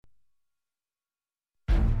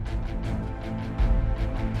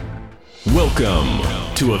Welcome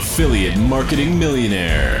to Affiliate Marketing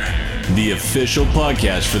Millionaire, the official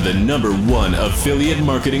podcast for the #1 affiliate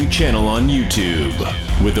marketing channel on YouTube,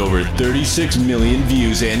 with over 36 million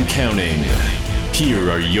views and counting. Here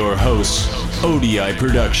are your hosts, ODI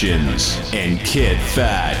Productions and Kit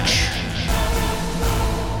Fatch.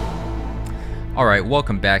 All right,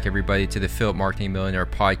 welcome back, everybody, to the Affiliate Marketing Millionaire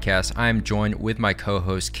podcast. I'm joined with my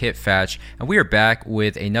co-host, Kit Fatch, and we are back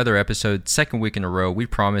with another episode, second week in a row. We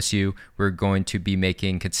promise you we're going to be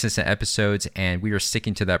making consistent episodes, and we are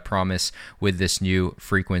sticking to that promise with this new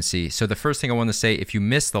frequency. So the first thing I want to say, if you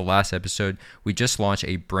missed the last episode, we just launched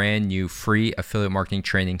a brand new free affiliate marketing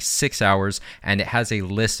training, 6 hours, and it has a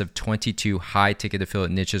list of 22 high-ticket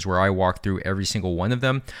affiliate niches where I walk through every single one of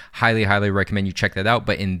them. Highly, highly recommend you check that out.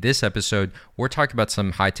 But in this episode, we're talking about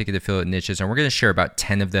some high-ticket affiliate niches, and we're going to share about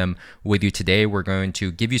 10 of them with you today. We're going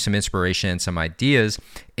to give you some inspiration and some ideas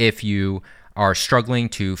if you are struggling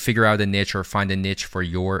to figure out a niche or find a niche for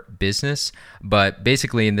your business. But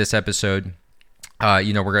basically, in this episode, we're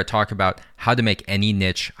going to talk about how to make any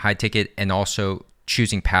niche high-ticket, and also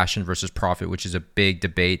choosing passion versus profit, which is a big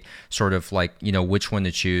debate, sort of like, which one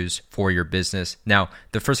to choose for your business. Now,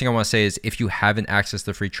 the first thing I want to say is if you haven't accessed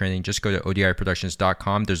the free training, just go to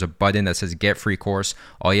odiproductions.com. There's a button that says get free course.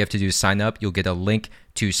 All you have to do is sign up. You'll get a link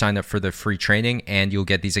to sign up for the free training, and you'll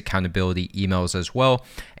get these accountability emails as well.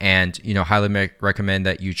 And, highly recommend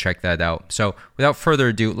that you check that out. So without further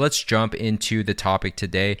ado, let's jump into the topic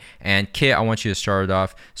today. And Kit, I want you to start it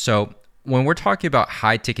off. So when we're talking about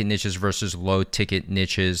high ticket niches versus low ticket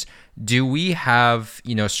niches, do we have,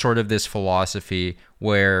 sort of this philosophy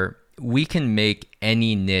where we can make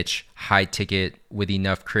any niche high ticket with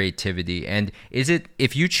enough creativity? And is it,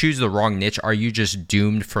 if you choose the wrong niche, are you just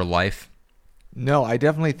doomed for life? No, I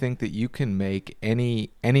definitely think that you can make any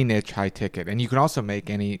niche high ticket, and you can also make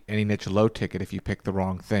any niche low ticket if you pick the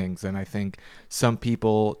wrong things. And I think some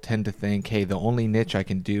people tend to think, hey, the only niche I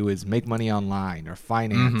can do is make money online or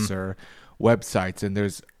finance or websites. And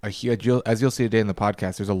there's a huge, as you'll see today in the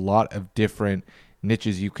podcast, there's a lot of different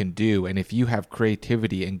niches you can do. And if you have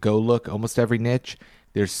creativity and go look almost every niche,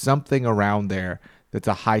 there's something around there that's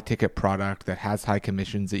a high ticket product that has high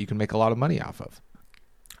commissions that you can make a lot of money off of.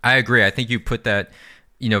 I agree. I think you put that,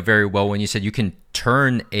 very well when you said you can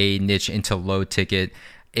turn a niche into low ticket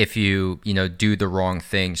if you, do the wrong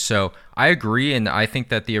thing. So I agree. And I think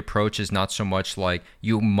that the approach is not so much like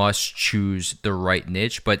you must choose the right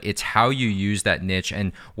niche, but it's how you use that niche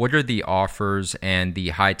and what are the offers and the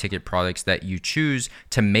high ticket products that you choose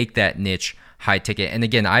to make that niche high ticket. And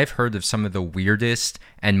again, I've heard of some of the weirdest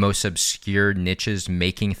and most obscure niches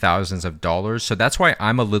making thousands of dollars. So that's why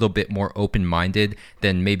I'm a little bit more open-minded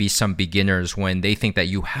than maybe some beginners when they think that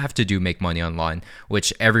you have to make money online,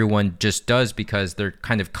 which everyone just does because they're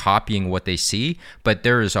kind of copying what they see. But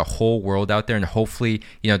there is a whole world out there, and hopefully,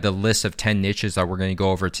 the list of 10 niches that we're going to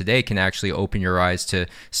go over today can actually open your eyes to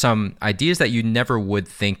some ideas that you never would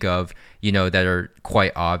think of, that are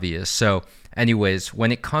quite obvious. So anyways,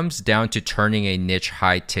 when it comes down to turning a niche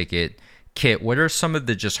high ticket, Kit, what are some of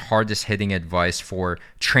the just hardest hitting advice for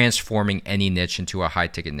transforming any niche into a high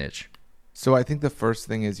ticket niche? So I think the first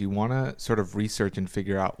thing is you want to sort of research and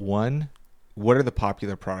figure out, one, what are the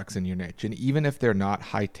popular products in your niche? And even if they're not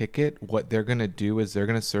high ticket, what they're going to do is they're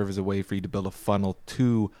going to serve as a way for you to build a funnel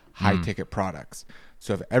to high ticket products.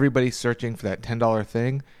 So if everybody's searching for that $10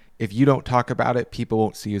 thing, if you don't talk about it, people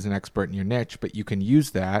won't see you as an expert in your niche, but you can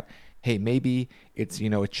use that. Hey, maybe it's,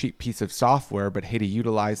 a cheap piece of software, but hey, to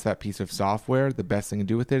utilize that piece of software, the best thing to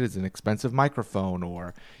do with it is an expensive microphone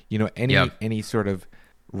or, any sort of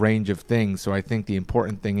range of things. So I think the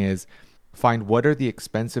important thing is find what are the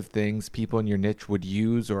expensive things people in your niche would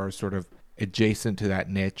use or are sort of adjacent to that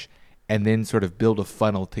niche, and then sort of build a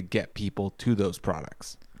funnel to get people to those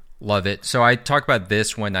products. Love it. So I talk about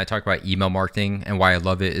this when I talk about email marketing, and why I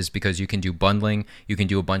love it is because you can do bundling, you can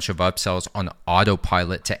do a bunch of upsells on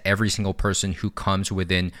autopilot to every single person who comes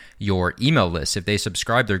within your email list. If they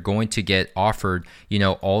subscribe, they're going to get offered,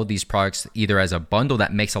 all of these products either as a bundle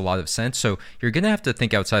that makes a lot of sense. So you're going to have to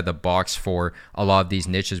think outside the box for a lot of these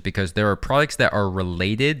niches because there are products that are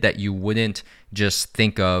related that you wouldn't just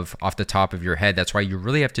think of off the top of your head. That's why you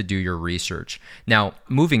really have to do your research. Now,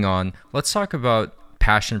 moving on, let's talk about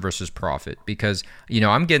passion versus profit, because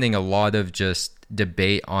I'm getting a lot of just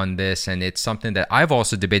debate on this, and it's something that I've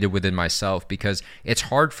also debated within myself because it's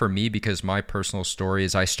hard for me because my personal story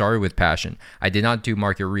is I started with passion. I did not do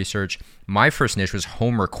market research. My first niche was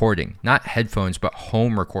home recording, not headphones, but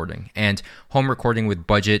home recording, and home recording with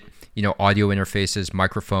budget audio interfaces,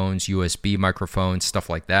 microphones, USB microphones, stuff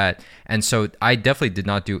like that. And so I definitely did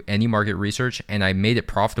not do any market research, and I made it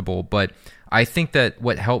profitable. But I think that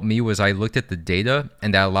what helped me was I looked at the data,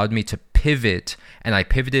 and that allowed me to pivot, and I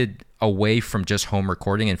pivoted away from just home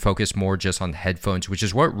recording and focus more just on headphones, which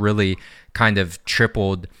is what really kind of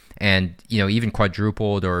tripled and even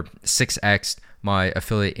quadrupled or 6x'd my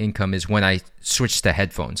affiliate income, is when I switched to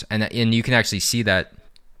headphones. And you can actually see that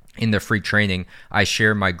in the free training. I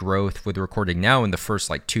share my growth with recording now in the first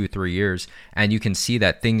like 2-3 years, and you can see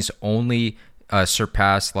that things only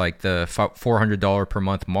surpassed like the $400 per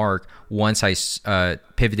month mark once I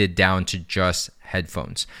pivoted down to just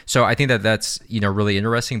headphones. So I think that that's really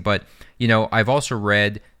interesting. But I've also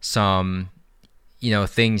read some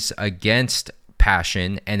things against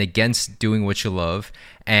passion and against doing what you love.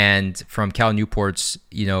 And from Cal Newport's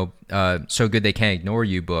So Good They Can't Ignore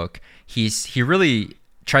You book, he really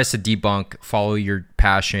tries to debunk follow your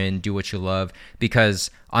passion, do what you love,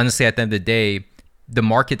 because honestly at the end of the day, the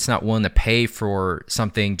market's not willing to pay for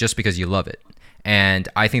something just because you love it. And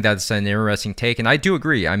I think that's an interesting take. And I do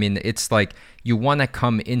agree. I mean, it's like you want to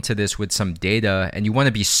come into this with some data and you want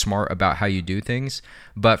to be smart about how you do things.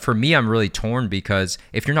 But for me, I'm really torn, because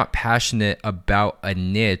if you're not passionate about a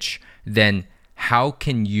niche, then how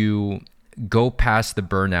can you go past the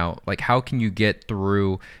burnout? Like, how can you get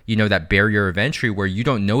through, that barrier of entry where you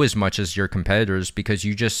don't know as much as your competitors because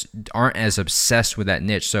you just aren't as obsessed with that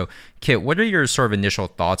niche? So, Kit, what are your sort of initial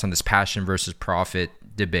thoughts on this passion versus profit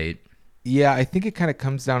debate? Yeah, I think it kind of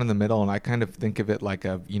comes down in the middle, and I kind of think of it like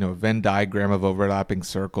a Venn diagram of overlapping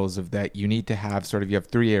circles, of that you need to have you have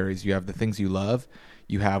 3 areas. You have the things you love,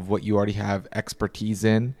 you have what you already have expertise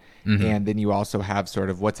in, and then you also have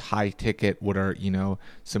sort of what's high ticket, what are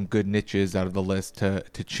some good niches out of the list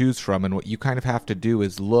to choose from. And what you kind of have to do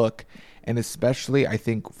is look. And especially, I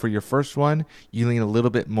think for your first one, you lean a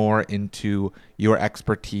little bit more into your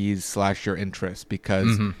expertise / your interest,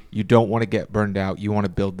 because you don't want to get burned out. You want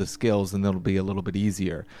to build the skills, and it'll be a little bit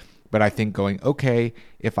easier. But I think going, okay,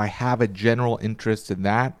 if I have a general interest in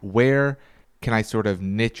that, where can I sort of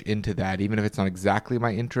niche into that? Even if it's not exactly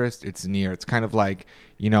my interest, it's near. It's kind of like,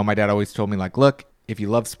 my dad always told me, like, look, if you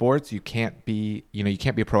love sports, you can't be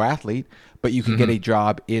a pro athlete, but you can get a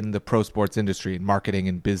job in the pro sports industry, in marketing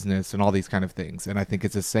and business and all these kind of things. And I think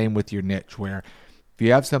it's the same with your niche, where if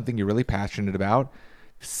you have something you're really passionate about,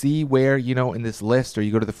 see where, in this list, or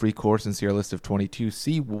you go to the free course and see our list of 22,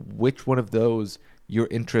 see which one of those your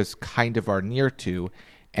interests kind of are near to.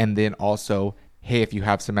 And then also, hey, if you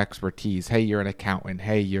have some expertise, hey, you're an accountant,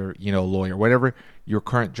 hey, you're, a lawyer, whatever your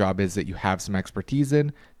current job is that you have some expertise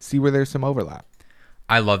in, see where there's some overlap.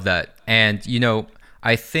 I love that. And,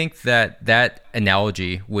 I think that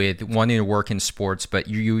analogy with wanting to work in sports, but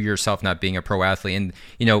you yourself not being a pro athlete,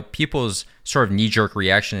 and, people's sort of knee-jerk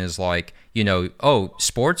reaction is like, oh,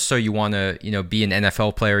 sports, so you want to, be an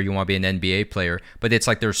NFL player, you want to be an NBA player. But it's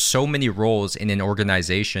like there's so many roles in an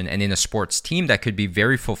organization and in a sports team that could be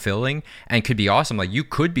very fulfilling and could be awesome. Like, you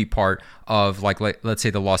could be part of, like let's say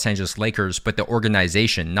the Los Angeles Lakers, but the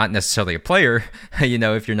organization, not necessarily a player,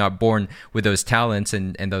 if you're not born with those talents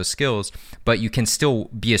and those skills, but you can still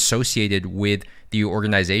be associated with the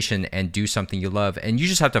organization and do something you love. And you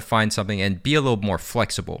just have to find something and be a little more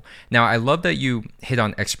flexible. Now, I love that you hit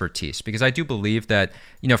on expertise, because I do believe that,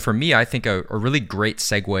 for me, I think a really great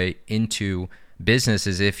segue into business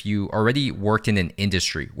is if you already worked in an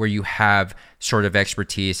industry where you have sort of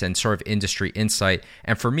expertise and sort of industry insight.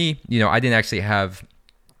 And for me, I didn't actually have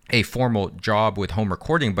a formal job with home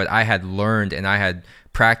recording, but I had learned and I had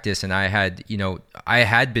practiced and I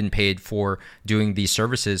had been paid for doing these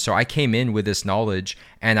services. So I came in with this knowledge,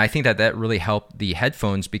 and I think that really helped the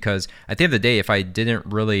headphones, because at the end of the day, if I didn't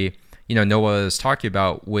really know what I was talking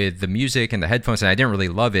about with the music and the headphones, and I didn't really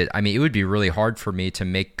love it, I mean, it would be really hard for me to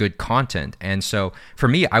make good content. And so for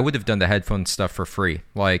me, I would have done the headphone stuff for free.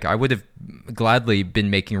 Like, I would have gladly been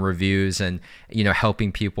making reviews and,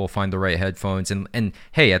 helping people find the right headphones. And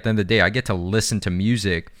hey, at the end of the day, I get to listen to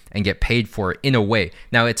music and get paid for it in a way.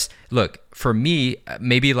 Now, look, for me,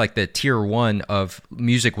 maybe like the tier 1 of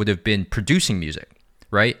music would have been producing music,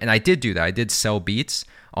 right? And I did do that. I did sell beats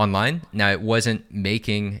online. Now, it wasn't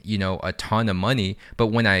making, a ton of money, but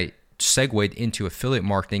when I segued into affiliate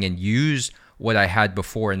marketing and used what I had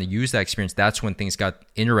before and used that experience, that's when things got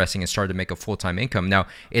interesting and started to make a full-time income. Now,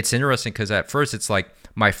 it's interesting because at first it's like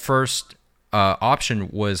my first option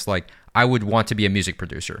was like, I would want to be a music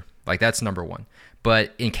producer. Like, that's number 1.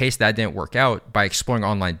 But in case that didn't work out, by exploring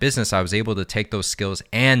online business, I was able to take those skills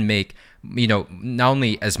and make not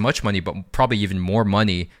only as much money, but probably even more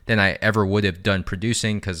money than I ever would have done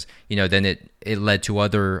producing, because, then it led to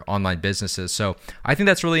other online businesses. So I think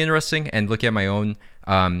that's really interesting. And looking at my own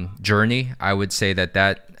journey, I would say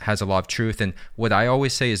that has a lot of truth. And what I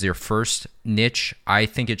always say is your first niche, I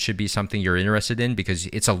think it should be something you're interested in, because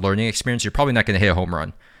it's a learning experience. You're probably not going to hit a home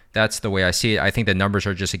run. That's the way I see it. I think the numbers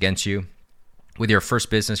are just against you. With your first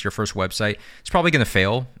business, your first website, it's probably going to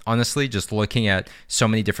fail, honestly, just looking at so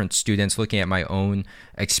many different students, looking at my own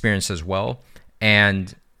experience as well.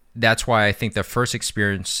 And that's why I think the first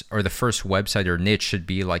experience or the first website or niche should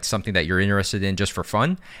be like something that you're interested in just for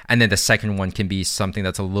fun. And then the second one can be something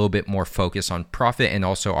that's a little bit more focused on profit and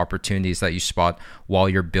also opportunities that you spot while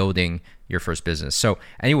you're building your first business. So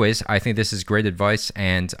anyways, I think this is great advice.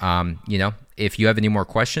 And, if you have any more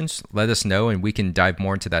questions, let us know and we can dive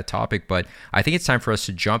more into that topic. But I think it's time for us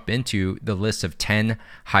to jump into the list of 10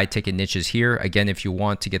 high ticket niches here. Again, if you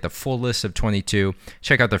want to get the full list of 22,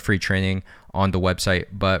 check out the free training on the website.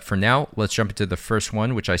 But for now, let's jump into the first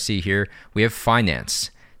one, which I see here. We have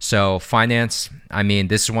finance. So finance,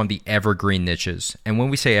 this is one of the evergreen niches. And when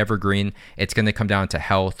we say evergreen, it's going to come down to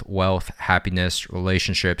health, wealth, happiness,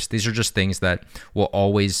 relationships. These are just things that will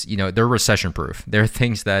always, they're recession proof. They're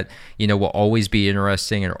things that, will always be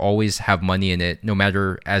interesting and always have money in it, no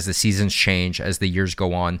matter as the seasons change, as the years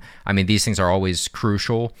go on. These things are always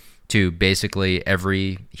crucial to basically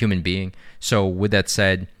every human being. So with that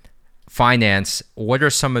said, finance, what are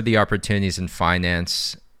some of the opportunities in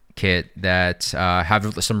finance, Kit, that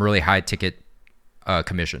have some really high ticket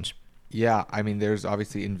commissions? Yeah, there's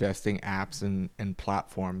obviously investing apps and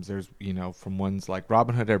platforms. There's, from ones like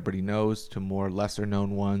Robinhood, everybody knows, to more lesser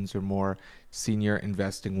known ones or more senior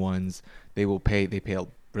investing ones. They pay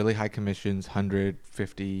really high commissions, $150,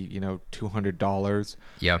 $200.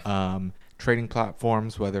 Yeah. Trading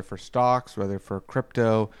platforms, whether for stocks, whether for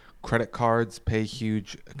crypto, credit cards pay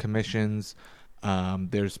huge commissions.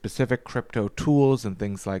 There's specific crypto tools and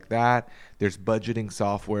things like that. There's budgeting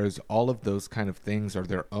softwares. All of those kind of things are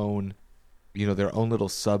their own little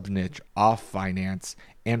sub niche off finance.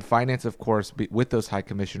 And finance, of course, with those high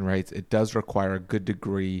commission rates, it does require a good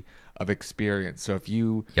degree of experience. So if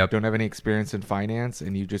you don't have any experience in finance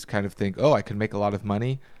and you just kind of think, I can make a lot of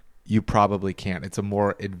money, you probably can't. It's a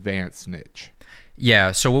more advanced niche.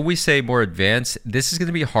 Yeah, so when we say more advanced, this is going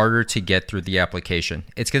to be harder to get through the application.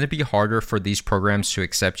 It's going to be harder for these programs to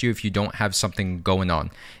accept you if you don't have something going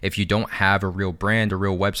on. If you don't have a real brand, a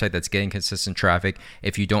real website that's getting consistent traffic,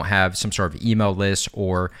 if you don't have some sort of email list,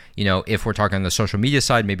 or, if we're talking on the social media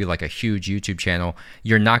side, maybe like a huge YouTube channel,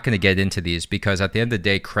 you're not going to get into these, because at the end of the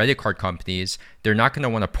day, credit card companies, they're not going to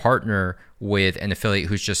want to partner with an affiliate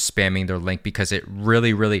who's just spamming their link, because it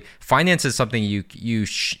really finance is something you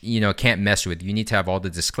can't mess with. You need to have all the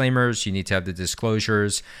disclaimers, you need to have the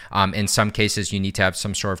disclosures. In some cases, you need to have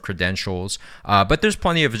some sort of credentials. But there's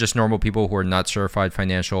plenty of just normal people who are not certified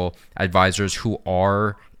financial advisors who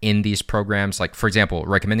are in these programs. Like, for example,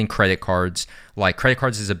 recommending credit cards. Like, credit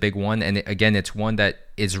cards is a big one, and again, it's one that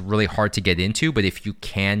is really hard to get into. But if you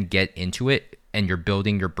can get into it and you're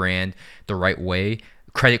building your brand the right way,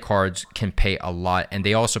 credit cards can pay a lot, and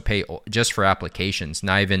they also pay just for applications.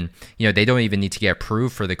 Not even, they don't even need to get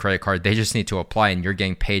approved for the credit card. They just need to apply, and you're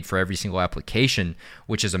getting paid for every single application,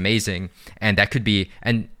 which is amazing. And that could be,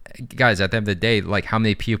 and guys, at the end of the day, like, how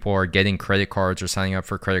many people are getting credit cards or signing up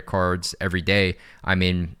for credit cards every day?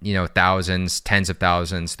 Thousands, tens of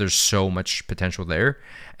thousands. There's so much potential there.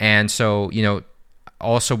 And so,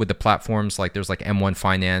 also with the platforms, like there's like M1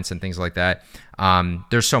 Finance and things like that.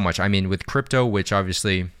 There's so much. With crypto, which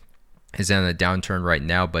obviously is in a downturn right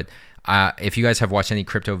now, but if you guys have watched any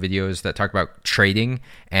crypto videos that talk about trading,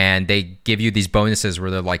 and they give you these bonuses where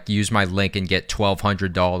they're like, use my link and get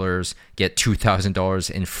 $1,200, get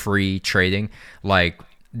 $2,000 in free trading, like,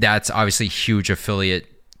 that's obviously huge affiliate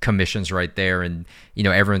commissions right there, and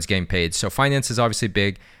everyone's getting paid. So finance is obviously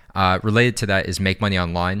big. Related to that is make money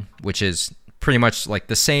online, which is pretty much like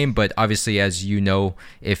the same, but obviously, as you know,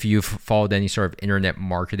 if you've followed any sort of internet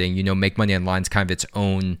marketing, make money online is kind of its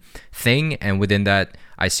own thing. And within that,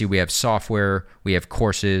 I see we have software, we have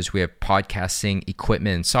courses, we have podcasting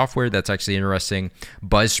equipment and software. That's actually interesting.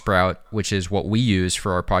 Buzzsprout, which is what we use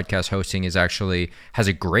for our podcast hosting, has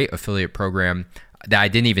a great affiliate program that I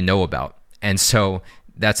didn't even know about. And so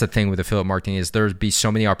that's the thing with affiliate marketing, is there'd be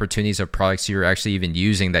so many opportunities of products you're actually even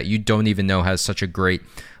using that you don't even know has such a great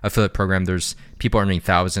affiliate program. There's people earning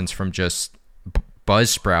thousands from just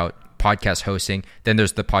Buzzsprout podcast hosting. Then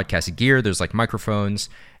there's the podcast gear. There's like microphones.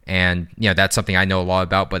 And, that's something I know a lot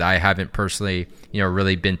about, but I haven't personally,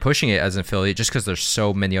 really been pushing it as an affiliate just because there's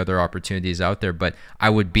so many other opportunities out there. But I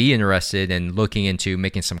would be interested in looking into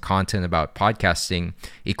making some content about podcasting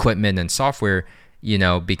equipment and software,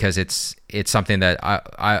 because it's something that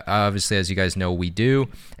I obviously, as you guys know, we do.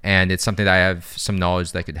 And it's something that I have some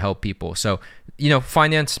knowledge that could help people. So,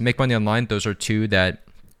 finance, make money online. Those are two that,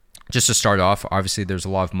 just to start off, obviously there's a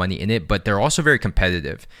lot of money in it, but they're also very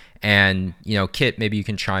competitive. And, Kit, maybe you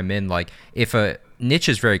can chime in. Like, if a niche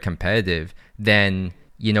is very competitive, then,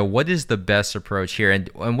 what is the best approach here? And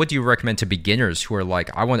what do you recommend to beginners who are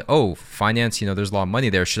like, finance, there's a lot of money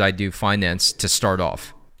there. Should I do finance to start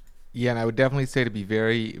off? Yeah, and I would definitely say to be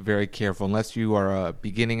very, very careful, unless you are a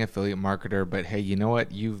beginning affiliate marketer. But hey, you know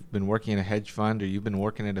what? You've been working in a hedge fund or you've been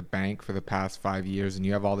working at a bank for the past 5 years and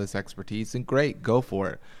you have all this expertise, and great, go for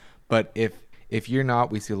it. But if you're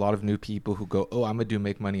not, we see a lot of new people who go, I'm going to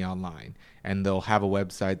make money online. And they'll have a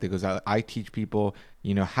website that goes, I teach people,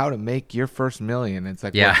 how to make your first million. And it's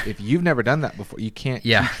like, well, if you've never done that before, you can't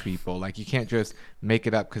teach people. Like, you can't just make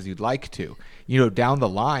it up because you'd like to. Down the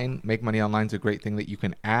line, make money online is a great thing that you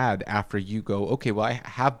can add after you go, okay, well, I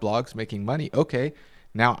have blogs making money. Okay,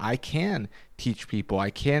 now I can teach people. I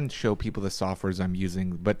can show people the softwares I'm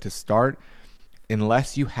using. But to start,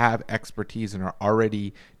 unless you have expertise and are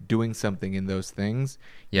already doing something in those things,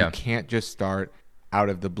 you can't just start out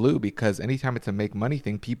of the blue, because anytime it's a make money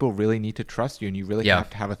thing, people really need to trust you and you really have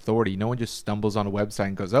to have authority. No one just stumbles on a website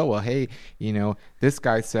and goes, hey, this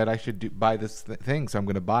guy said I should buy this thing, so I'm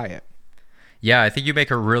going to buy it. Yeah, I think you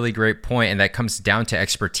make a really great point, and that comes down to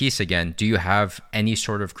expertise again. Do you have any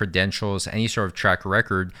sort of credentials, any sort of track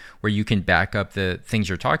record where you can back up the things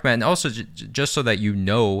you're talking about, and also just so that you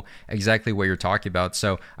know exactly what you're talking about.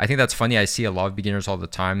 So I think that's funny. I see a lot of beginners all the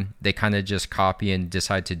time. They kind of just copy and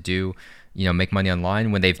decide to do, make money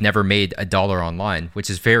online when they've never made $1 online,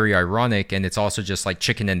 which is very ironic. And it's also just like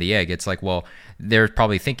chicken and the egg. It's like, well, they're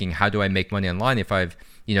probably thinking, how do I make money online if I've,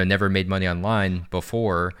 never made money online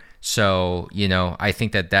before? So, I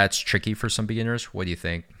think that that's tricky for some beginners. What do you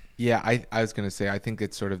think? Yeah, I was going to say, I think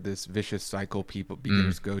it's sort of this vicious cycle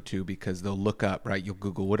beginners go to, because they'll look up, right? You'll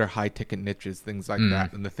Google what are high ticket niches, things like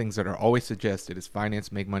that. And the things that are always suggested is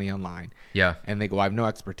finance, make money online. Yeah. And they go, I have no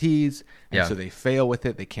expertise. And so they fail with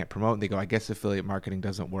it. They can't promote. And they go, I guess affiliate marketing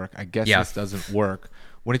doesn't work. I guess this doesn't work.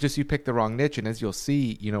 When it's just you pick the wrong niche. And as you'll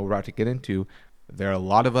see, we're about to get into, there are a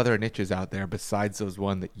lot of other niches out there besides those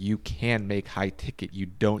one that you can make high ticket. You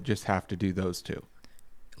don't just have to do those two.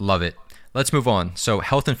 Love it. Let's move on. So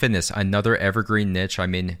health and fitness, another evergreen niche. I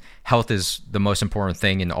mean, health is the most important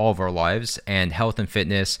thing in all of our lives. And health and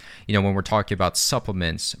fitness, when we're talking about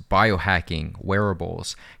supplements, biohacking,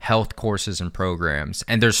 wearables, health courses and programs,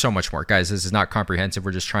 and there's so much more. Guys, this is not comprehensive.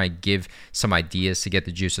 We're just trying to give some ideas to get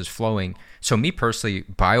the juices flowing. So me personally,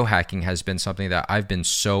 biohacking has been something that I've been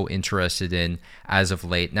so interested in as of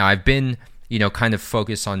late. Now, I've been kind of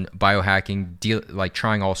focus on biohacking, like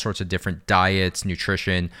trying all sorts of different diets,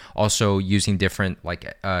 nutrition, also using different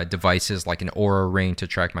devices like an Oura Ring to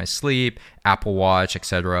track my sleep, Apple Watch,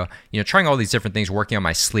 etc. Trying all these different things, working on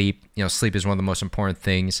my sleep. Sleep is one of the most important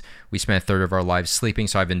things. We spend a third of our lives sleeping,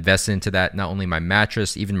 so I've invested into that. Not only my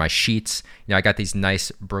mattress, even my sheets. I got these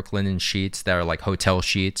nice Brooklinen sheets that are like hotel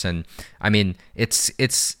sheets, and I mean,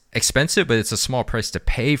 it's expensive, but it's a small price to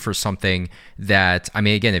pay for something that, I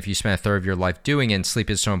mean, again, if you spend a third of your life doing it, and sleep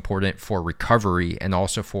is so important for recovery and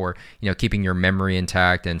also for, keeping your memory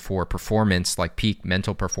intact and for performance, like peak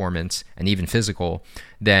mental performance and even physical,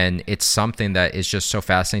 then it's something that is just so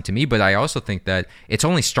fascinating to me. But I also think that it's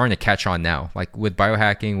only starting to catch on now, like with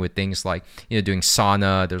biohacking, with things like, doing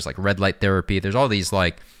sauna, there's like red light therapy, there's all these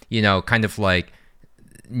kind of like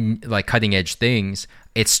cutting edge things.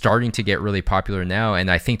 It's starting to get really popular now,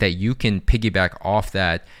 and I think that you can piggyback off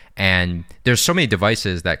that. And there's so many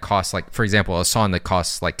devices that cost, like, for example, a sauna that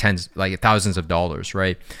costs thousands of dollars,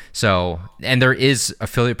 right? So, and there is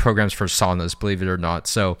affiliate programs for saunas, believe it or not.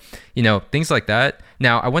 So, things like that.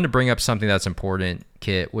 Now, I want to bring up something that's important,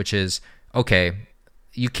 Kit, which is, okay,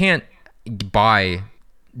 you can't buy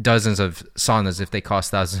dozens of saunas if they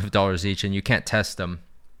cost thousands of dollars each, and you can't test them.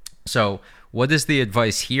 So what is the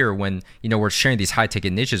advice here when, we're sharing these high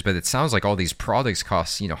ticket niches, but it sounds like all these products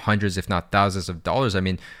cost, hundreds, if not thousands of dollars. I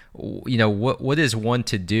mean, what is one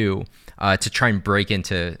to do to try and break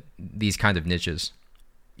into these kind of niches?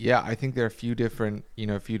 Yeah, I think there are a few different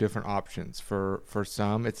options. For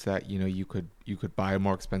some, it's that, you could buy a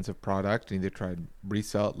more expensive product and either try and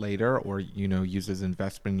resell it later or, use as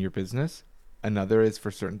investment in your business. Another is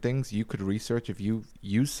for certain things, you could research if you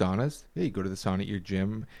use saunas. Yeah, you go to the sauna at your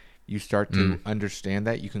gym. you start to understand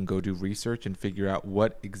that, you can go do research and figure out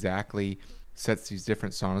what exactly sets these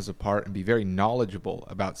different saunas apart and be very knowledgeable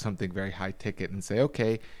about something very high ticket and say,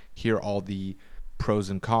 okay, here are all the pros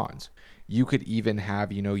and cons. You could even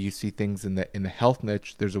have, you see things in the health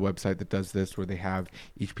niche. There's a website that does this where they have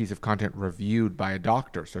each piece of content reviewed by a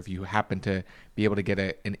doctor. So if you happen to be able to get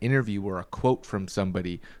an interview or a quote from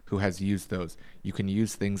somebody who has used those, you can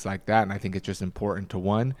use things like that. And I think it's just important to,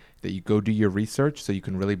 one, that you go do your research so you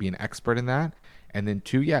can really be an expert in that. And then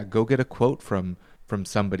two, go get a quote from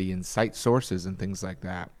somebody and cite sources and things like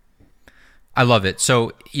that. I love it.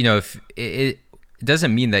 So, if it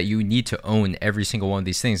doesn't mean that you need to own every single one of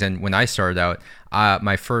these things. And when I started out,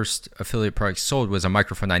 my first affiliate product sold was a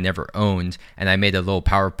microphone I never owned, and I made a little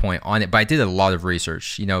PowerPoint on it. But I did a lot of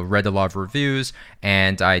research, read a lot of reviews,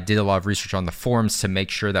 and I did a lot of research on the forums to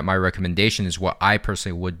make sure that my recommendation is what I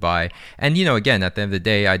personally would buy. And, again, at the end of the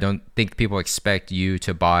day, I don't think people expect you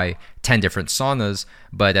to buy 10 different saunas,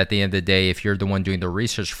 but at the end of the day, if you're the one doing the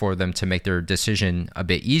research for them to make their decision a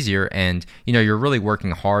bit easier, and you're really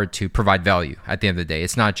working hard to provide value at the end of the day.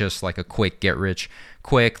 It's not just like a quick get rich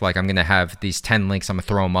quick, like I'm going to have these 10 links, I'm going to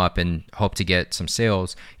throw them up and hope to get some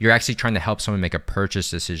sales. You're actually trying to help someone make a purchase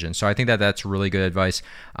decision. So I think that that's really good advice.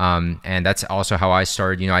 And that's also how I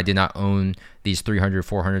started. I did not own these $300,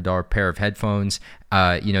 $400 pair of headphones.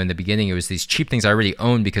 In the beginning, it was these cheap things I already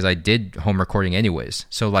owned because I did home recording anyways.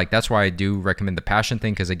 So that's why I do recommend the Passion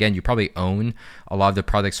thing, because again, you probably own a lot of the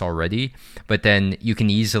products already, but then you can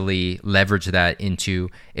easily leverage that into,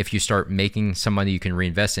 if you start making some money, you can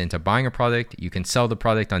reinvest it into buying a product. You can sell the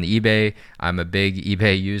product on eBay. I'm a big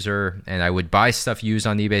eBay user, and I would buy stuff used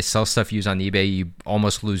on eBay, sell stuff used on eBay. You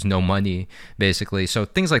almost lose no money, basically. So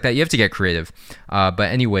things like that, you have to get creative. But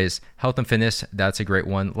anyways, health and fitness, that's a great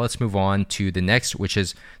one. Let's move on to the next, which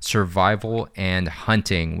is survival and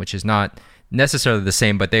hunting, which is not necessarily the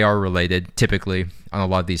same, but they are related typically on a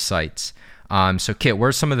lot of these sites. So Kit, what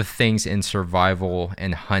are some of the things in survival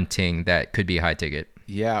and hunting that could be high ticket?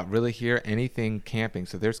 Yeah, really here, anything camping.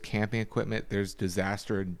 So there's camping equipment, there's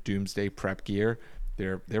disaster and doomsday prep gear.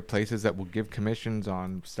 There are places that will give commissions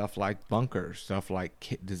on stuff like bunkers, stuff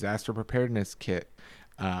like disaster preparedness kit.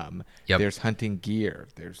 There's hunting gear.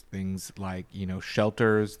 There's things like,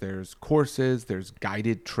 shelters, there's courses, there's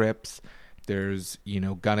guided trips, there's,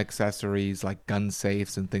 gun accessories like gun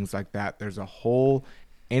safes and things like that. There's a whole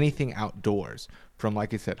anything outdoors, from,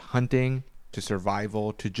 like I said, hunting to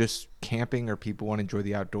survival to just camping, or people want to enjoy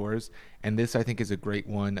the outdoors. And this, I think, is a great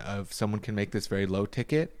one of someone can make this very low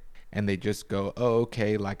ticket and they just go, oh,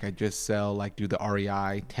 okay, like I just sell, like do the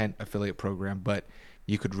REI tent affiliate program, but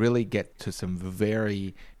you could really get to some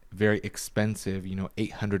very, very expensive, $800,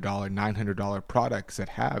 $900 products that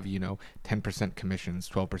have, 10% commissions,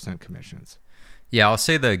 12% commissions. Yeah, I'll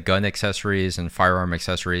say the gun accessories and firearm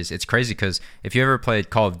accessories. It's crazy because if you ever played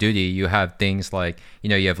Call of Duty, you have things like,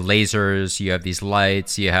 you have lasers, you have these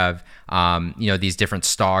lights, you have, these different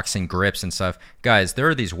stocks and grips and stuff. Guys, there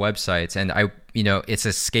are these websites, and it's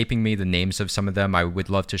escaping me the names of some of them. I would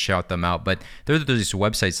love to shout them out, but there are these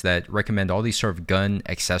websites that recommend all these sort of gun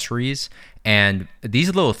accessories. And these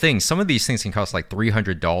little things, some of these things can cost like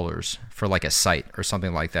 $300 for like a sight or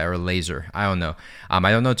something like that, or a laser. I don't know. I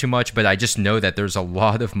don't know too much, but I just know that there's a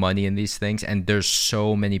lot of money in these things, and there's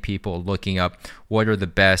so many people looking up what are the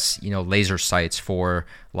best, laser sights for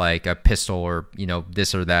like a pistol or,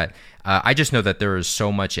 this or that. I just know that there is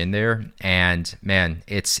so much in there, and man,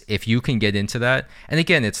 it's, if you can get into that. And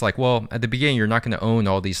again, it's like, well, at the beginning, you're not going to own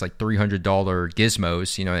all these like $300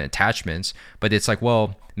 gizmos, and attachments, but it's like,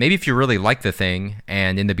 well, maybe if you really like the thing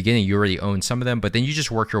and in the beginning you already own some of them, but then you just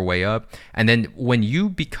work your way up. And then when you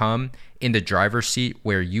become in the driver's seat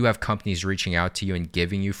where you have companies reaching out to you and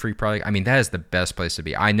giving you free product, I mean, that is the best place to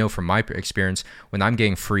be. I know from my experience, when I'm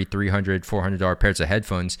getting free $300, $400 pairs of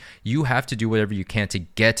headphones, you have to do whatever you can to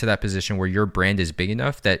get to that position where your brand is big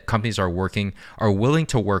enough that companies are willing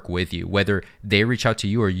to work with you, whether they reach out to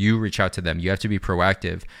you or you reach out to them. You have to be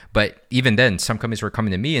proactive. But even then, some companies were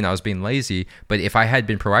coming to me and I was being lazy. But if I had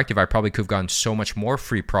been proactive, I probably could have gotten so much more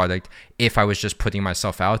free product if I was just putting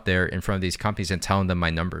myself out there in front of these companies and telling them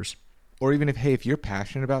my numbers. Or even if you're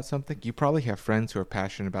passionate about something, you probably have friends who are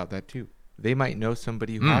passionate about that too. They might know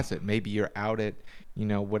somebody who has it. Maybe you're out at,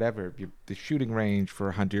 whatever, the shooting range for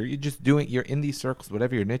a hunter. You're in these circles,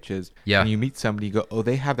 whatever your niche is. Yeah. And you meet somebody, you go, oh,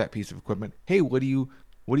 they have that piece of equipment. Hey, what do you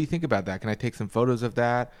think about that? Can I take some photos of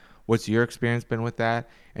that? What's your experience been with that?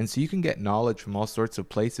 And so you can get knowledge from all sorts of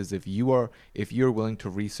places if you're willing to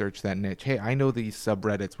research that niche. Hey, I know these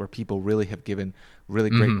subreddits where people really have given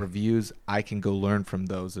really great reviews. I can go learn from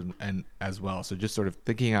those and as well. So just sort of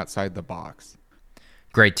thinking outside the box.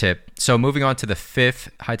 Great tip. So moving on to the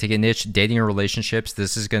fifth high ticket niche, dating and relationships.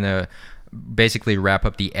 This is going to basically wrap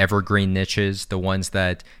up the evergreen niches, the ones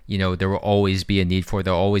that, there will always be a need for,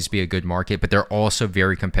 there'll always be a good market, but they're also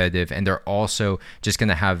very competitive, and they're also just going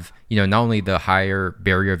to have, not only the higher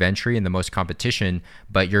barrier of entry and the most competition,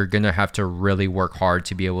 but you're going to have to really work hard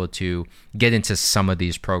to be able to get into some of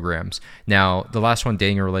these programs. Now, the last one,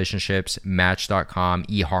 dating and relationships, Match.com,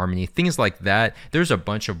 eHarmony, things like that. There's a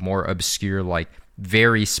bunch of more obscure, like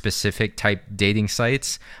very specific type dating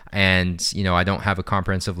sites, and I don't have a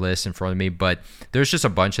comprehensive list in front of me, but there's just a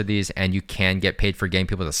bunch of these, and you can get paid for getting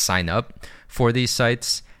people to sign up for these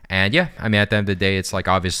sites. And yeah, I mean, at the end of the day, it's like,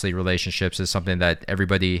 obviously relationships is something that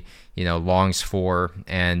everybody longs for,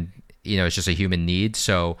 and it's just a human need,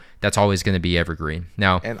 so that's always going to be evergreen.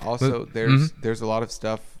 Now, and also there's a lot of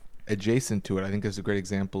stuff adjacent to it. I think there's a great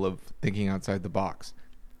example of thinking outside the box.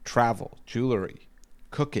 Travel, jewelry,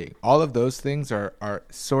 cooking, all of those things are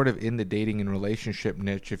sort of in the dating and relationship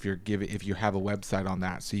niche if you have a website on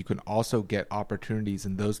that. So you can also get opportunities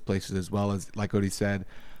in those places, as well as, like Odie said,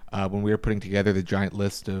 when we were putting together the giant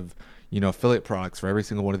list of affiliate products for every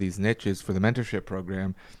single one of these niches for the mentorship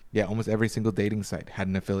program. Yeah, almost every single dating site had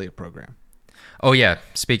an affiliate program. Oh yeah,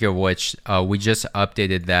 speaking of which, we just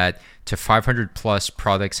updated that to 500 plus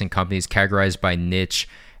products and companies categorized by niche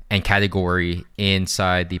and category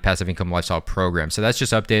inside the Passive Income Lifestyle program. So that's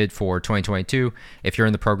just updated for 2022. If you're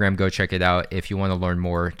in the program, go check it out. If you want to learn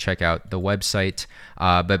more, check out the website.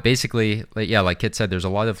 But basically, yeah, like Kit said, there's a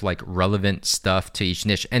lot of like relevant stuff to each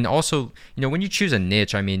niche. And also, when you choose a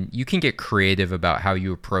niche, I mean, you can get creative about how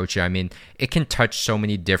you approach it. I mean, it can touch so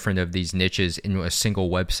many different of these niches in a single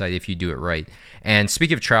website if you do it right. And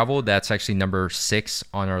speaking of travel, that's actually number 6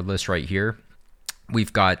 on our list right here.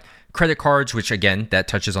 We've got credit cards, which again, that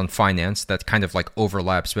touches on finance. That kind of like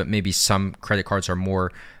overlaps, but maybe some credit cards are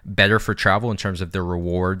more better for travel in terms of their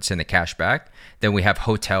rewards and the cash back. Then we have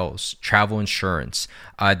hotels, travel insurance.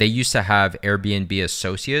 They used to have Airbnb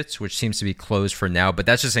Associates, which seems to be closed for now, but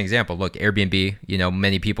that's just an example. Look, Airbnb,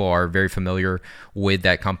 many people are very familiar with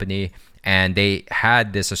that company. And they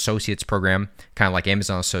had this associates program, kind of like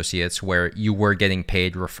Amazon Associates, where you were getting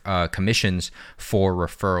paid commissions for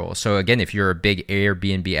referrals. So again, if you're a big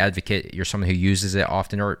Airbnb advocate, you're someone who uses it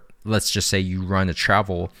often, or let's just say you run a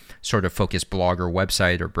travel sort of focused blog or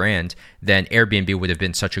website or brand, then Airbnb would have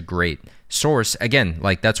been such a great source. Again,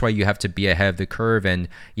 like that's why you have to be ahead of the curve, and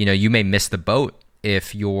you may miss the boat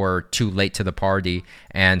if you're too late to the party.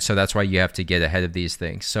 And so that's why you have to get ahead of these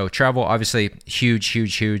things. So travel, obviously huge,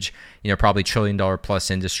 probably $1 trillion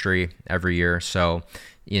plus industry every year. So,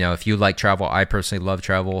 if you like travel, I personally love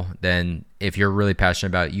travel, then if you're really passionate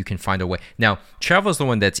about it, you can find a way. Now, travel is the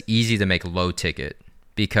one that's easy to make low ticket,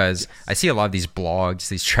 because I see a lot of these blogs,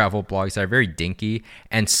 these travel blogs that are very dinky,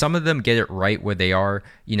 and some of them get it right where they are,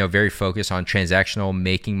 very focused on transactional,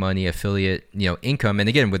 making money, affiliate, income. And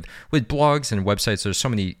again, with blogs and websites, there's so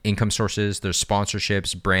many income sources. There's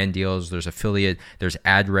sponsorships, brand deals, there's affiliate, there's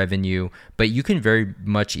ad revenue, but you can very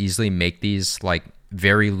much easily make these like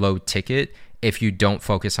very low ticket if you don't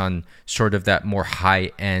focus on sort of that more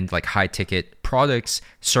high end, like high ticket products,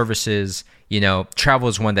 services. Travel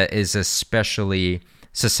is one that is especially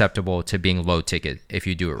susceptible to being low ticket if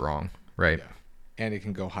you do it wrong, right? Yeah. And it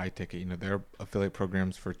can go high ticket. There are affiliate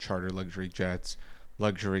programs for charter luxury jets,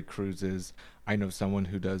 luxury cruises. I know someone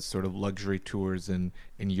who does sort of luxury tours in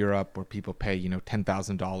Europe where people pay,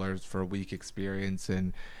 $10,000 for a week experience,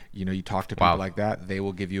 and you talk to people like that, they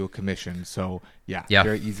will give you a commission. So yeah,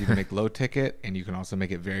 very easy to make low ticket, and you can also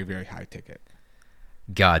make it very, very high ticket.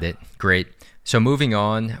 Got it. Great. So moving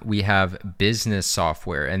on, we have business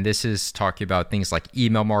software, and this is talking about things like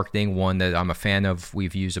email marketing, one that I'm a fan of.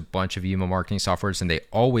 We've used a bunch of email marketing softwares, and they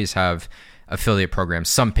always have affiliate programs.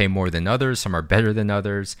 Some pay more than others, some are better than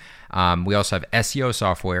others. We also have SEO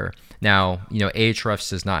software. Now, Ahrefs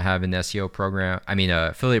does not have an SEO program,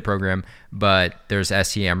 affiliate program, but there's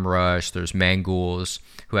SEMrush, there's Mangools,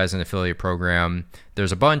 who has an affiliate program.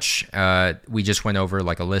 There's a bunch. We just went over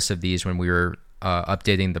like a list of these when we were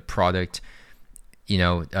updating the product,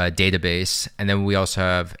 database. And then we also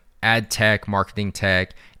have ad tech, marketing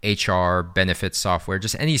tech, HR, benefits software,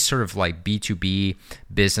 just any sort of like B2B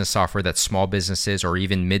business software that small businesses or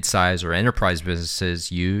even mid-size or enterprise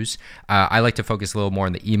businesses use. I like to focus a little more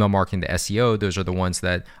on the email marketing, the SEO. Those are the ones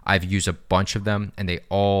that I've used a bunch of them, and they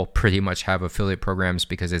all pretty much have affiliate programs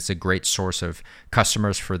because it's a great source of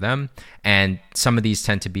customers for them. And some of these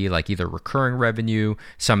tend to be like either recurring revenue.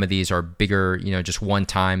 Some of these are bigger, just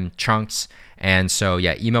one-time chunks. And so,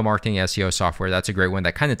 yeah, email marketing, SEO software, that's a great one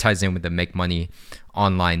that kind of ties in with the make money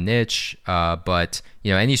online niche. But,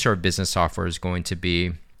 any sort of business software is going to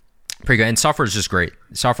be pretty good. And software is just great.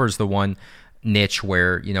 Software is the one niche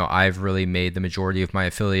where, you know, I've really made the majority of my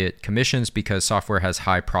affiliate commissions, because software has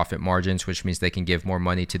high profit margins, which means they can give more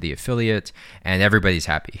money to the affiliate and everybody's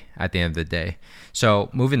happy at the end of the day. So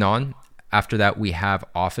moving on, after that, we have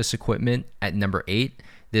office equipment at number 8.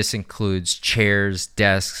 This includes chairs,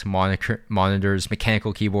 desks, monitors,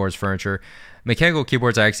 mechanical keyboards, furniture. Mechanical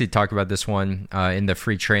keyboards, I actually talked about this one in the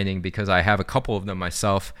free training because I have a couple of them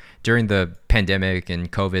myself. During the pandemic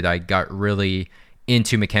and COVID, I got really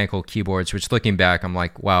into mechanical keyboards, which looking back, I'm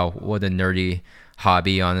like, wow, what a nerdy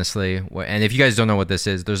hobby, honestly. And if you guys don't know what this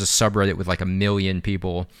is, there's a subreddit with like 1 million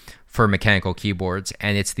people for mechanical keyboards,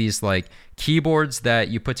 and it's these like keyboards that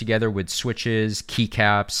you put together with switches,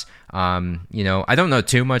 keycaps. You know, I don't know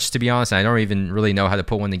too much, to be honest. I don't even really know how to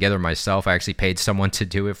put one together myself. I actually paid someone to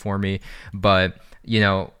do it for me. But you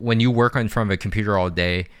know, when you work in front of a computer all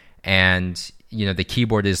day, and you know the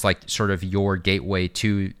keyboard is like sort of your gateway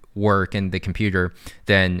to work and the computer,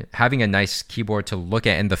 then having a nice keyboard to look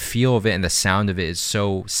at and the feel of it and the sound of it is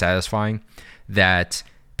so satisfying that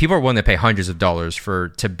people are willing to pay hundreds of dollars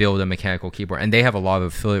to build a mechanical keyboard. And they have a lot of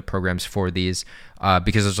affiliate programs for these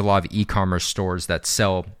because there's a lot of e-commerce stores that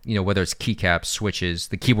sell, you know, whether it's keycaps, switches,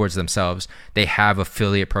 the keyboards themselves, they have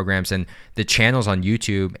affiliate programs. And the channels on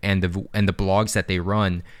YouTube and the blogs that they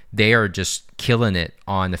run, they are just killing it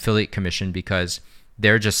on affiliate commission, because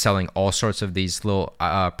they're just selling all sorts of these little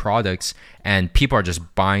products, and people are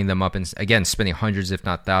just buying them up and, again, spending hundreds, if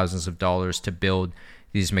not thousands of dollars to build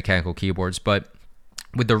these mechanical keyboards. But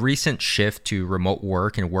with the recent shift to remote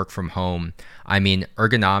work and work from home, I mean,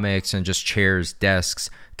 ergonomics and just chairs, desks,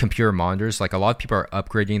 computer monitors, like a lot of people are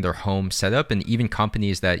upgrading their home setup, and even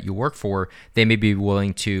companies that you work for, they may be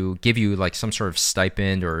willing to give you like some sort of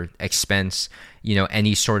stipend or expense, you know,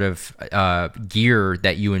 any sort of gear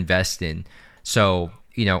that you invest in. So,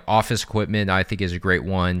 you know, office equipment, I think, is a great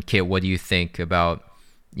one. Kit, what do you think about,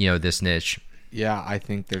 you know, this niche? Yeah, I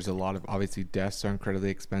think there's a lot of, obviously, desks are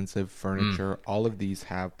incredibly expensive, furniture, all of these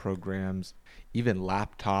have programs, even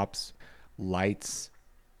laptops, lights,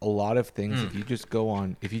 a lot of things. If you just go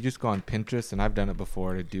on Pinterest, and I've done it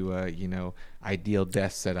before, to do a, you know, ideal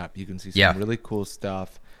desk setup, you can see some really cool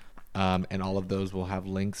stuff. And all of those will have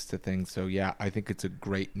links to things. So yeah, I think it's a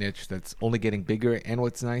great niche that's only getting bigger. And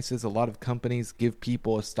what's nice is a lot of companies give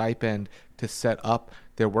people a stipend to set up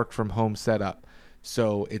their work from home setup.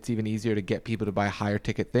 So it's even easier to get people to buy higher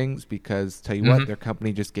ticket things, because tell you what, their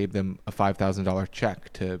company just gave them a $5,000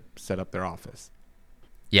 check to set up their office.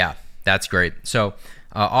 Yeah, that's great. So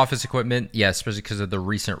office equipment, yeah, especially because of the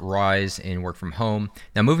recent rise in work from home.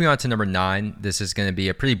 Now, moving on to number 9, this is going to be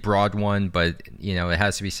a pretty broad one, but you know, it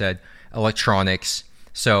has to be said, electronics.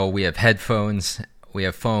 So we have headphones, we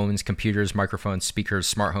have phones, computers, microphones, speakers,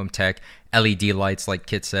 smart home tech, LED lights, like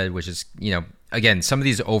Kit said, which is, you know, again, some of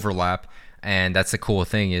these overlap. And that's the cool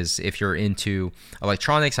thing, is if you're into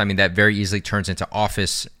electronics, I mean, that very easily turns into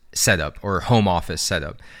office setup or home office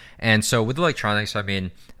setup. And so with electronics, I mean,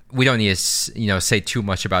 we don't need to, you know, say too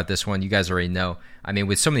much about this one. You guys already know. I mean,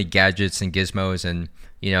 with so many gadgets and gizmos, and,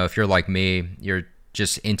 you know, if you're like me, you're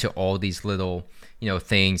just into all these little, you know,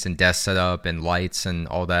 things and desk setup and lights and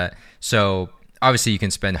all that. So obviously you can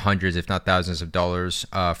spend hundreds, if not thousands of dollars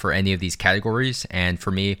for any of these categories. And for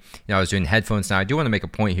me, you know, I was doing headphones. Now, I do want to make a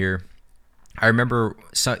point here. I remember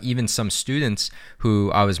even some students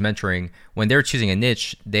who I was mentoring, when they were choosing a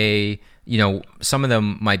niche, they, you know, some of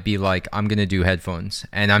them might be like, I'm going to do headphones.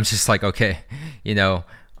 And I'm just like, okay, you know,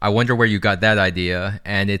 I wonder where you got that idea.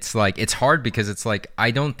 And it's like, it's hard, because it's like,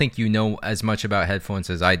 I don't think you know as much about headphones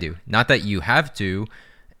as I do. Not that you have to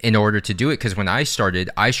in order to do it, because when I started,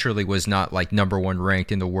 I surely was not like number 1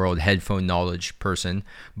 ranked in the world headphone knowledge person.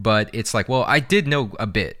 But it's like, well, I did know a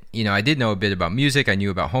bit. You know, I did know a bit about music. I knew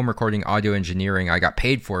about home recording, audio engineering. I got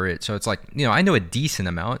paid for it. So it's like, you know, I know a decent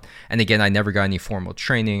amount. And again, I never got any formal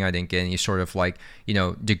training. I didn't get any sort of like, you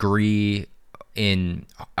know, degree in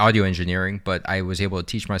audio engineering, but I was able to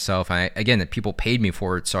teach myself. Again, people paid me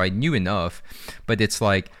for it, so I knew enough. But it's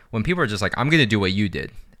like, when people are just like, I'm going to do what you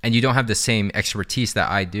did, and you don't have the same expertise that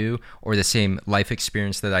I do, or the same life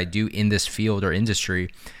experience that I do in this field or industry,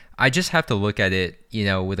 I just have to look at it, you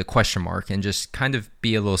know, with a question mark, and just kind of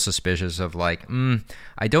be a little suspicious of like,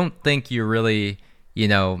 I don't think you really, you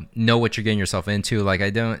know what you're getting yourself into. Like, I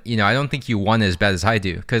don't think you want it as bad as I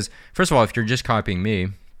do. Because first of all, if you're just copying me,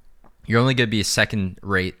 you're only going to be a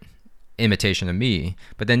second-rate imitation of me.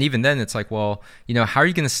 But then even then, it's like, well, you know, how are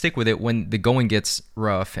you going to stick with it when the going gets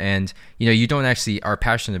rough, and, you know, you don't actually are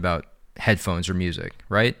passionate about headphones or music,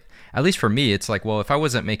 right? At least for me, it's like, well, if I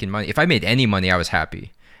wasn't making money, if I made any money, I was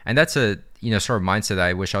happy. And that's a, sort of mindset that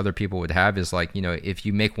I wish other people would have, is like, if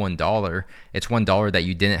you make $1, it's $1 that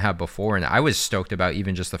you didn't have before. And I was stoked about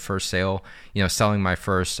even just the first sale, selling my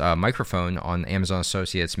first microphone on Amazon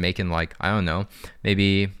Associates, making like, I don't know,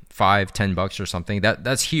 maybe $5-10 or something.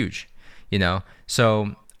 That's huge,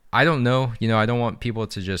 So I don't know, I don't want people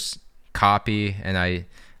to just copy, and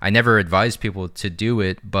I never advise people to do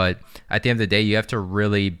it, but at the end of the day, you have to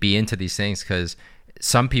really be into these things, because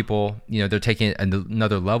some people, they're taking it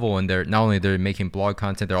another level, and they're making blog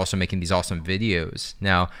content, they're also making these awesome videos.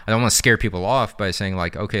 Now, I don't want to scare people off by saying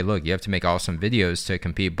like, okay, look, you have to make awesome videos to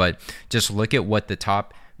compete, but just look at what the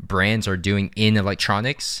top brands are doing in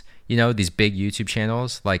electronics. These big YouTube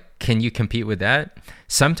channels, like, can you compete with that?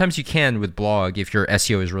 Sometimes you can with blog if your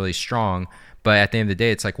SEO is really strong, but at the end of the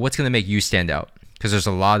day, it's like, what's going to make you stand out? Because there's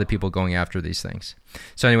a lot of people going after these things.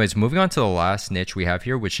 So anyways, moving on to the last niche we have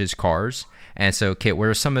here, which is cars. And so, Kit, what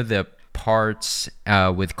are some of the parts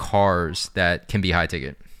with cars that can be high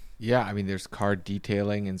ticket? Yeah, I mean, there's car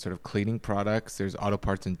detailing and sort of cleaning products. There's auto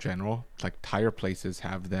parts in general, like tire places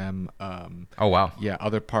have them. Oh, wow. Yeah,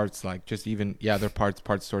 other parts, like just even, other parts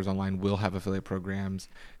stores online will have affiliate programs.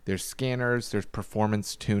 There's scanners. There's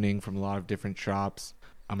performance tuning from a lot of different shops.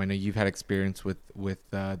 I know you've had experience with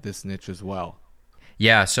this niche as well.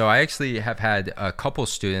 Yeah, so I actually have had a couple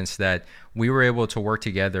students that we were able to work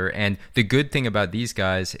together. And the good thing about these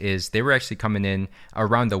guys is they were actually coming in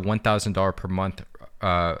around the $1,000 per month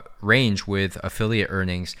range with affiliate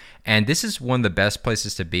earnings. And this is one of the best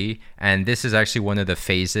places to be. And this is actually one of the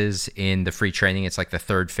phases in the free training. It's like the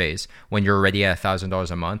third phase when you're already at $1,000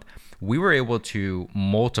 a month. We were able to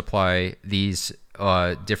multiply these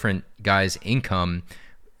different guys' income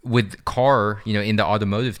with car, in the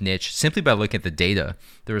automotive niche, simply by looking at the data.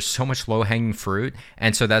 There was so much low-hanging fruit,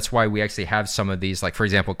 and so that's why we actually have some of these, like, for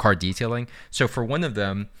example, car detailing. So for one of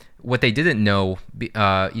them, what they didn't know,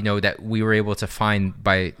 that we were able to find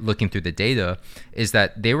by looking through the data, is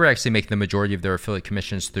that they were actually making the majority of their affiliate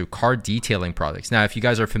commissions through car detailing products. Now, if you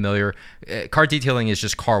guys are familiar, car detailing is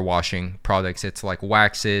just car washing products. It's like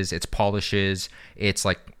waxes, it's polishes, it's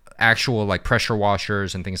like actual like pressure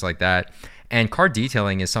washers and things like that. And car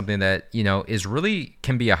detailing is something that, is really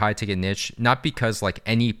can be a high ticket niche, not because like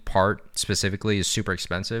any part specifically is super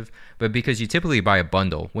expensive, but because you typically buy a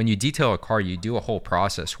bundle. When you detail a car, you do a whole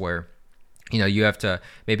process where, you have to,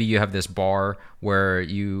 maybe you have this bar where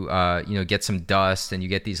you, get some dust and you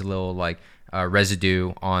get these little like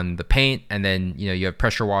residue on the paint. And then, you have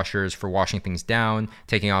pressure washers for washing things down,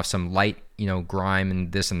 taking off some light, grime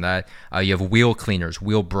and this and that. You have wheel cleaners,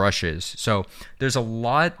 wheel brushes. So there's a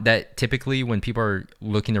lot that typically when people are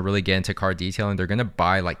looking to really get into car detailing, they're going to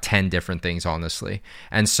buy like 10 different things, honestly.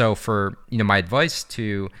 And so for, my advice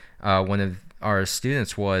to one of our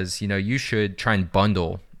students was, you should try and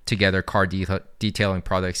bundle together car detailing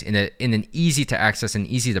products in an easy to access and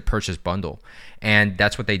easy to purchase bundle. And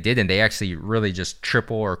that's what they did. And they actually really just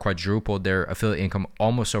triple or quadrupled their affiliate income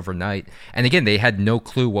almost overnight. And again, they had no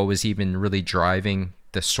clue what was even really driving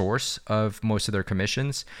the source of most of their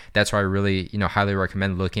commissions. That's why I really, highly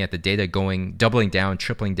recommend looking at the data, doubling down,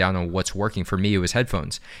 tripling down on what's working. For me, it was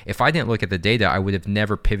headphones. If I didn't look at the data, I would have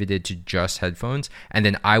never pivoted to just headphones. And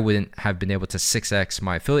then I wouldn't have been able to 6x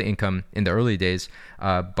my affiliate income in the early days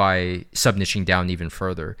by sub-niching down even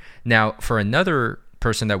further. Now, for another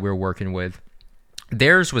person that we were working with,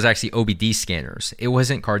 theirs was actually OBD scanners. It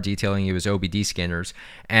wasn't car detailing, it was OBD scanners.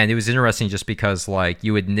 And it was interesting just because like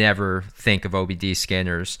you would never think of OBD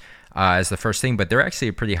scanners as the first thing, but they're actually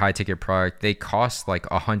a pretty high ticket product. They cost like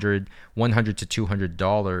 $100 to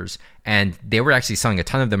 $200, and they were actually selling a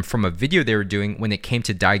ton of them from a video they were doing when it came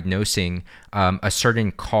to diagnosing a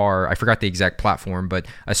certain car. I forgot the exact platform, but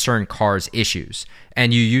a certain car's issues.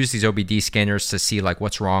 And you use these OBD scanners to see like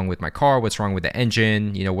what's wrong with my car, what's wrong with the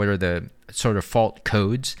engine, what are the sort of fault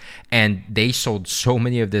codes. And they sold so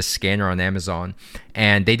many of this scanner on Amazon,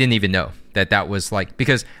 and they didn't even know that was like,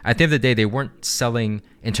 because at the end of the day, they weren't selling,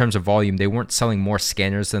 in terms of volume, they weren't selling more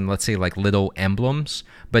scanners than, let's say, like little emblems,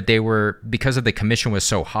 but they were, because of the commission was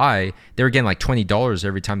so high, they were getting like $20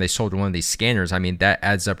 every time they sold one of these scanners. I mean, that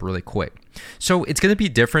adds up really quick. So it's going to be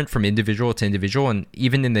different from individual to individual. And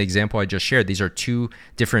even in the example I just shared, these are two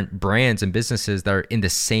different brands and businesses that are in the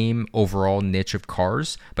same overall niche of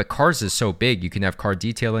cars. But cars is so big. You can have car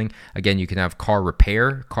detailing. Again, you can have car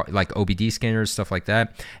repair, like OBD scanners, stuff like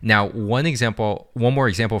that. Now, one more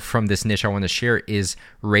example from this niche I want to share is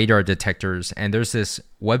radar detectors. And there's this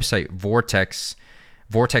website,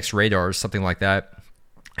 Vortex Radars, something like that.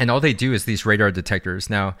 And all they do is these radar detectors.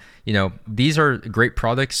 Now, these are great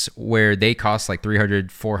products where they cost like $300,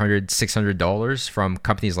 $400, $600 from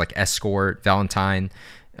companies like Escort, Valentine,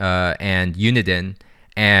 and Uniden.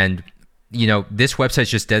 And this website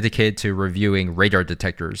is just dedicated to reviewing radar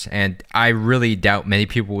detectors. And I really doubt many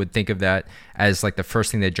people would think of that as like the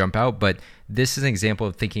first thing that jump out. But this is an example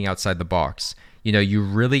of thinking outside the box. You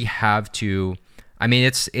really have to. I mean,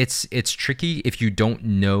 it's tricky if you don't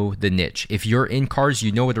know the niche. If you're in cars,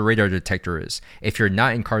 you know what a radar detector is. If you're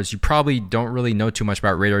not in cars, you probably don't really know too much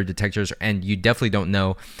about radar detectors, and you definitely don't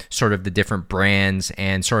know sort of the different brands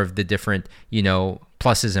and sort of the different,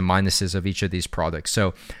 pluses and minuses of each of these products.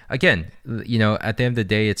 So again, at the end of the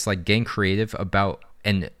day, it's like getting creative about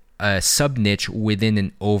a sub niche within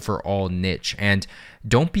an overall niche, and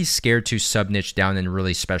don't be scared to sub niche down and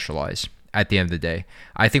really specialize. At the end of the day,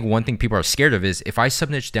 I think one thing people are scared of is if I sub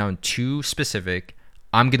niche down too specific,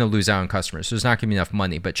 I'm going to lose out on customers. So there's not going to be enough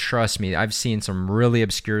money. But trust me, I've seen some really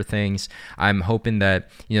obscure things. I'm hoping that,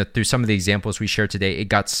 through some of the examples we shared today, it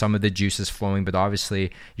got some of the juices flowing. But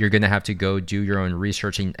obviously, you're going to have to go do your own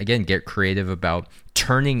research and, again, get creative about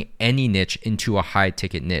turning any niche into a high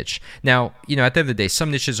ticket niche. Now, at the end of the day,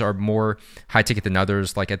 some niches are more high ticket than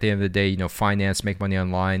others. Like at the end of the day, finance, make money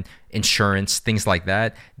online, insurance, things like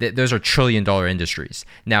that. Those are $1 trillion industries.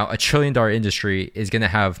 Now, $1 trillion industry is going to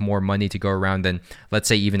have more money to go around than, let's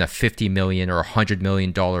say, even a $50 million or $100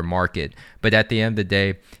 million market. But at the end of the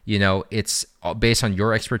day, it's based on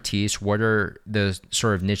your expertise. What are the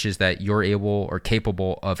sort of niches that you're able or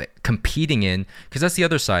capable of competing in? Because that's the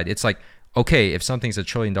other side. It's like, okay, if something's $1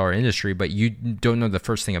 trillion industry, but you don't know the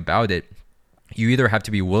first thing about it, you either have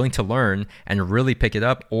to be willing to learn and really pick it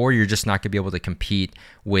up, or you're just not going to be able to compete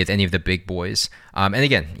with any of the big boys. And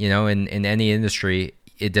again, in any industry,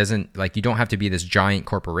 it doesn't, like, you don't have to be this giant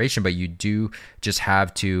corporation, but you do just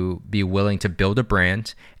have to be willing to build a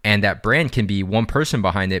brand, and that brand can be one person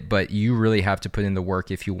behind it, but you really have to put in the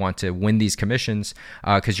work if you want to win these commissions,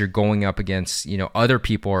 because you're going up against, other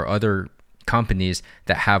people or other companies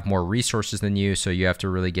that have more resources than you, so you have to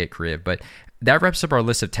really get creative. But that wraps up our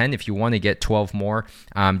list of 10. If you want to get 12 more,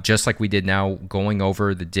 just like we did now, going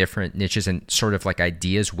over the different niches and sort of like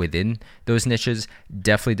ideas within those niches,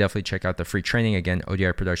 definitely check out the free training. Again,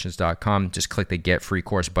 odiproductions.com. Just click the Get Free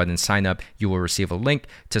Course button, sign up. You will receive a link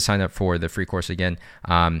to sign up for the free course again,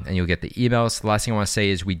 and you'll get the emails. The last thing I want to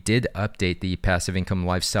say is we did update the Passive Income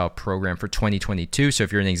Lifestyle Program for 2022. So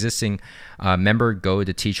if you're an existing member, go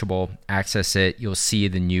to Teachable, access it. You'll see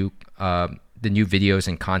the new videos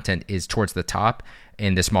and content is towards the top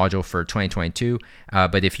in this module for 2022.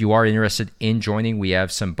 But if you are interested in joining, we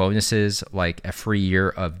have some bonuses like a free year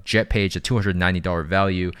of JetPage, a $290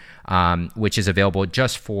 value, which is available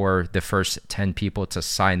just for the first 10 people to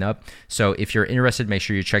sign up. So if you're interested, make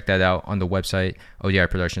sure you check that out on the website,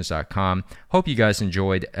 odiproductions.com. Hope you guys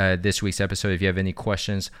enjoyed this week's episode. If you have any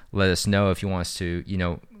questions, let us know. If you want us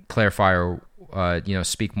to, clarify or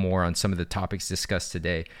speak more on some of the topics discussed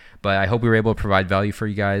today. But I hope we were able to provide value for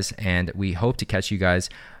you guys, and we hope to catch you guys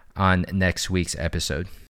on next week's episode.